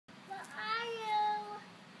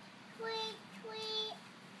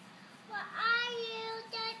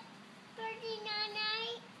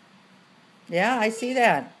Yeah, I see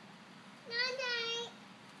that. Night-night.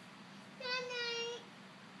 Night-night.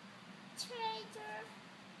 Treasure.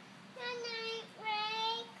 Night-night,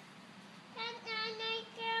 Ray. Night-night,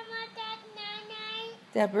 Grandma. Night-night.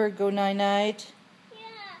 That bird go night-night.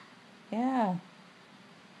 Yeah. Yeah.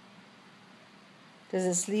 Does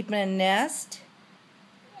it sleep in a nest?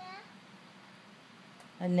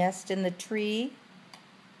 Yeah. A nest in the tree?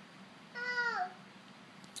 Oh.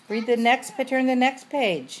 Read the next, turn the next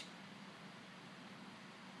page.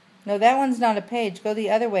 No, that one's not a page. Go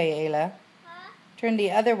the other way, Ayla. Huh? Turn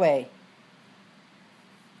the other way.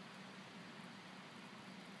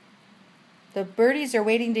 The birdies are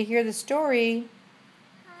waiting to hear the story.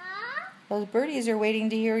 Huh? Those birdies are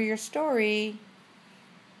waiting to hear your story.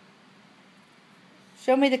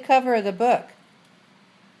 Show me the cover of the book.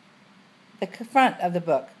 The front of the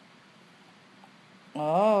book.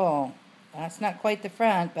 Oh, that's not quite the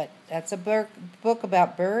front, but that's a book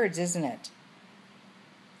about birds, isn't it?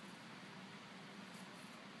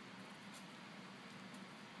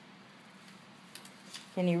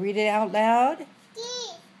 Can you read it out loud?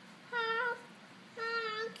 Geese. Honk,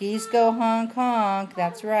 honk, Geese go honk honk.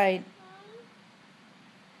 That's right.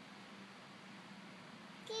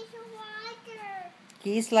 Geese water.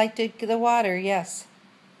 Geese like the water, yes.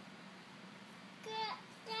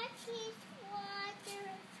 That geese water.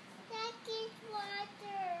 That geese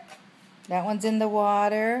water. That one's in the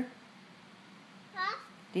water. Huh?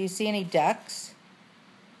 Do you see any ducks?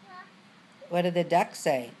 Huh? What do the ducks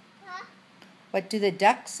say? Huh? What do the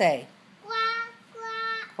ducks say? Quack,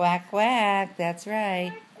 quack. Quack, quack. That's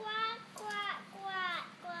right. Quack, quack, quack,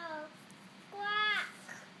 quack. Quack.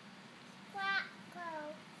 Quack,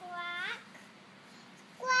 quack, quack.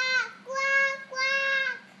 Quack, quack,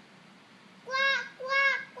 quack. Quack,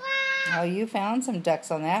 quack, quack. Oh, you found some ducks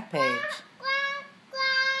on that page. Quack,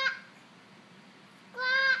 quack.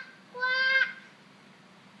 Quack, quack.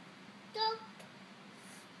 Duck.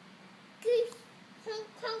 Geese. Honk,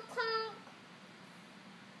 honk, honk.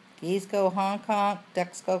 Geese go honk honk.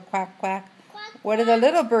 Ducks go quack, quack. Quack, What do the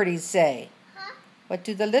little birdies say? huh? What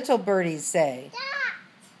do the little birdies say? Duck.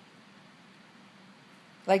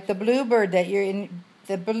 Like the bluebird that you're in,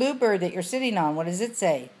 the bluebird that you're sitting on. What does it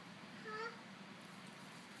say? Huh?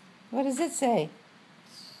 What does it say?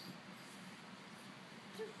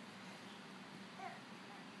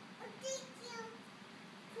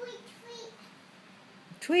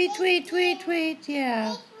 Tweet, tweet, tweet, tweet.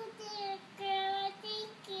 Yeah.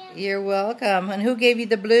 You're welcome. And who gave you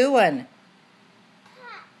the blue one?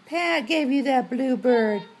 Pat gave you that blue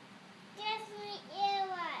bird.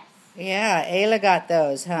 Yeah, Ayla got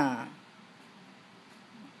those, huh?